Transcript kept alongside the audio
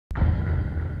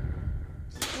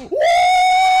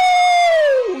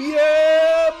Woo!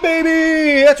 Yeah,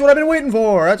 baby! That's what I've been waiting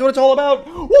for. That's what it's all about.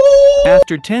 Woo!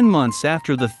 After 10 months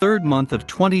after the third month of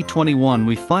 2021,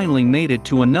 we finally made it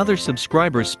to another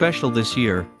subscribers special this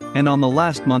year, and on the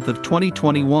last month of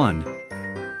 2021.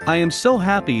 I am so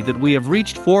happy that we have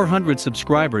reached 400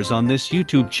 subscribers on this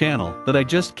YouTube channel that I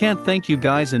just can't thank you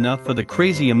guys enough for the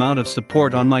crazy amount of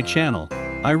support on my channel.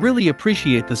 I really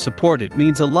appreciate the support. It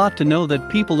means a lot to know that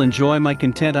people enjoy my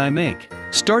content I make.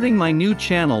 Starting my new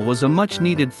channel was a much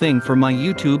needed thing for my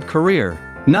YouTube career.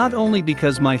 Not only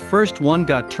because my first one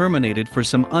got terminated for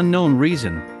some unknown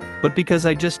reason, but because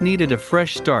I just needed a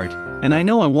fresh start, and I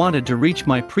know I wanted to reach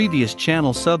my previous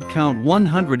channel sub count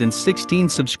 116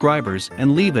 subscribers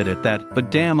and leave it at that,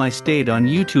 but damn, I stayed on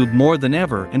YouTube more than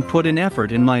ever and put in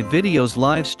effort in my videos,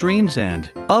 live streams and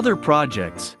other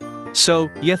projects.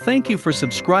 So, yeah, thank you for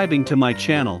subscribing to my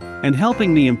channel and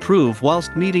helping me improve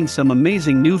whilst meeting some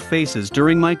amazing new faces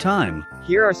during my time.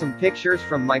 Here are some pictures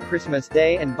from my Christmas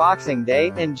Day and Boxing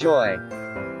Day. Enjoy!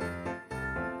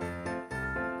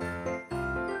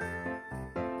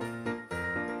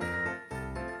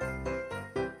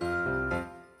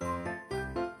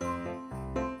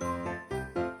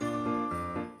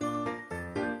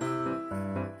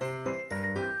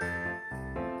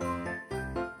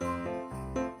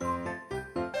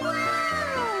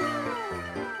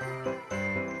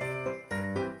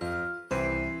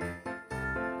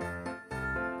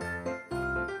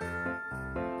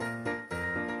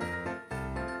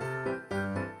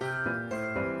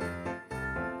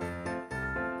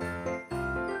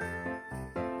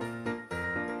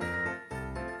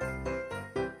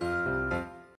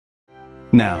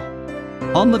 Now,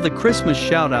 on with the Christmas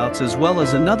shoutouts, as well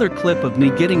as another clip of me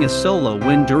getting a solo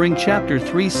win during Chapter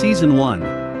 3 Season 1.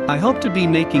 I hope to be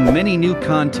making many new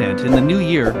content in the new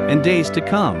year and days to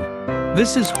come.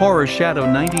 This is Horror Shadow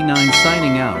 99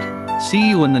 signing out. See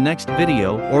you in the next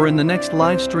video or in the next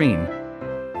live stream.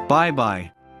 Bye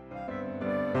bye.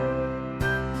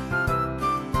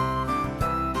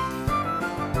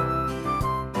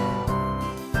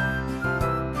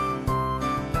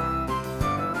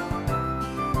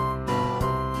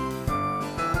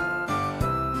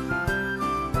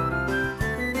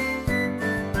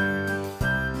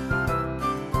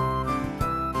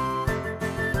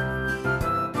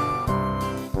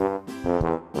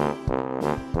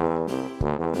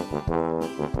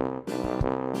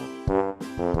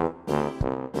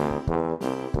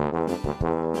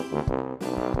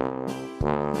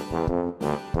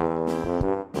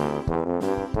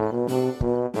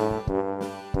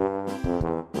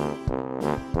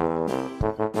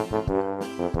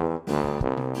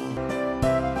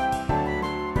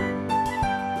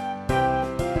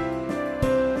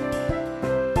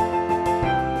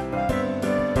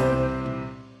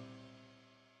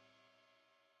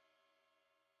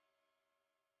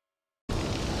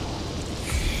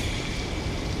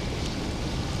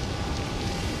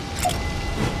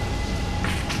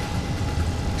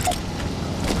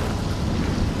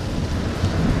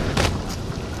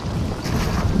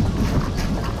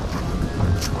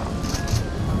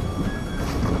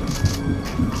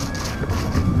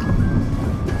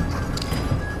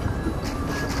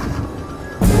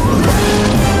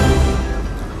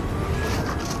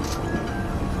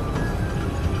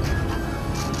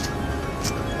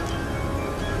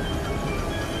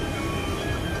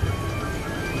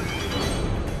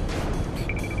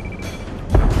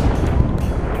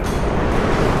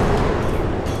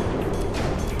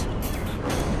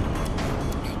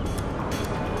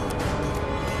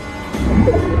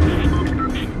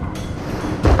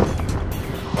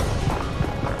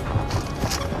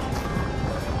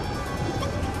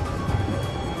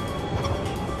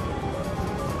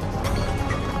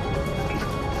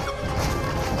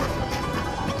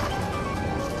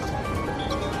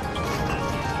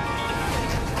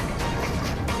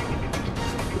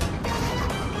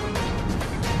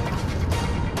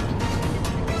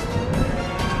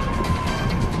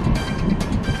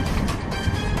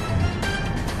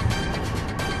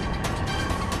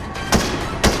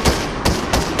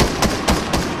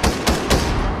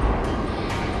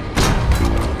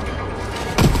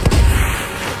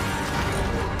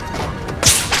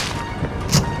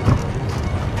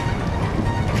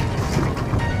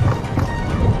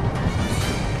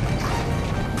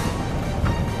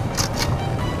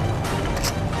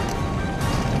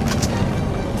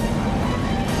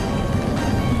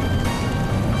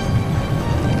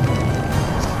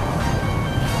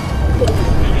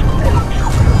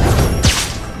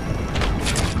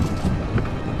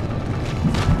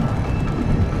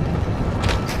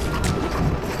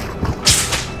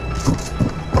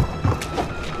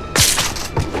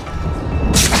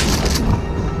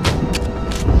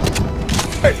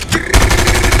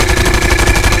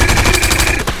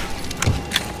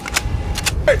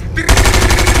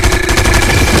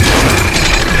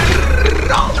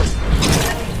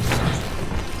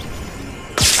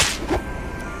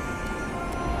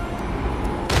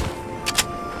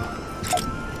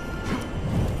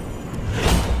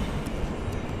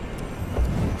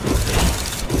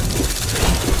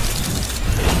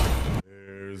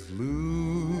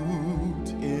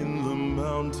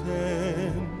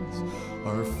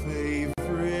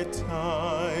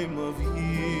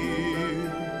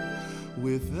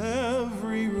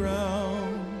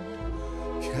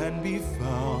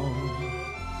 town,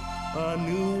 a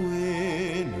new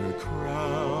winner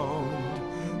crowned.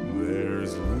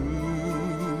 There's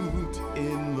loot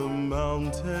in the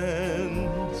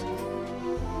mountains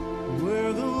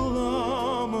where the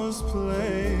llamas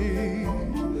play.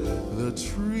 The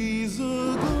trees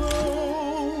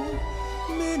aglow,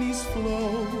 minis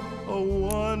flow, a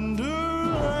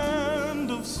wonderland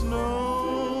of snow.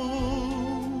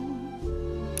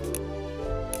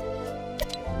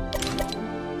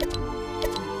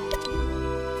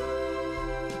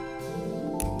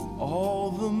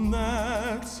 All the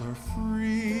mats are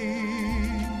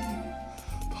free,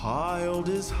 piled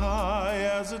as high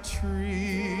as a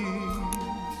tree.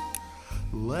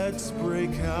 Let's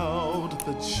break out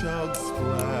the chug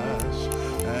splash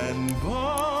and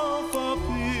buff up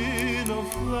in a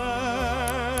flash.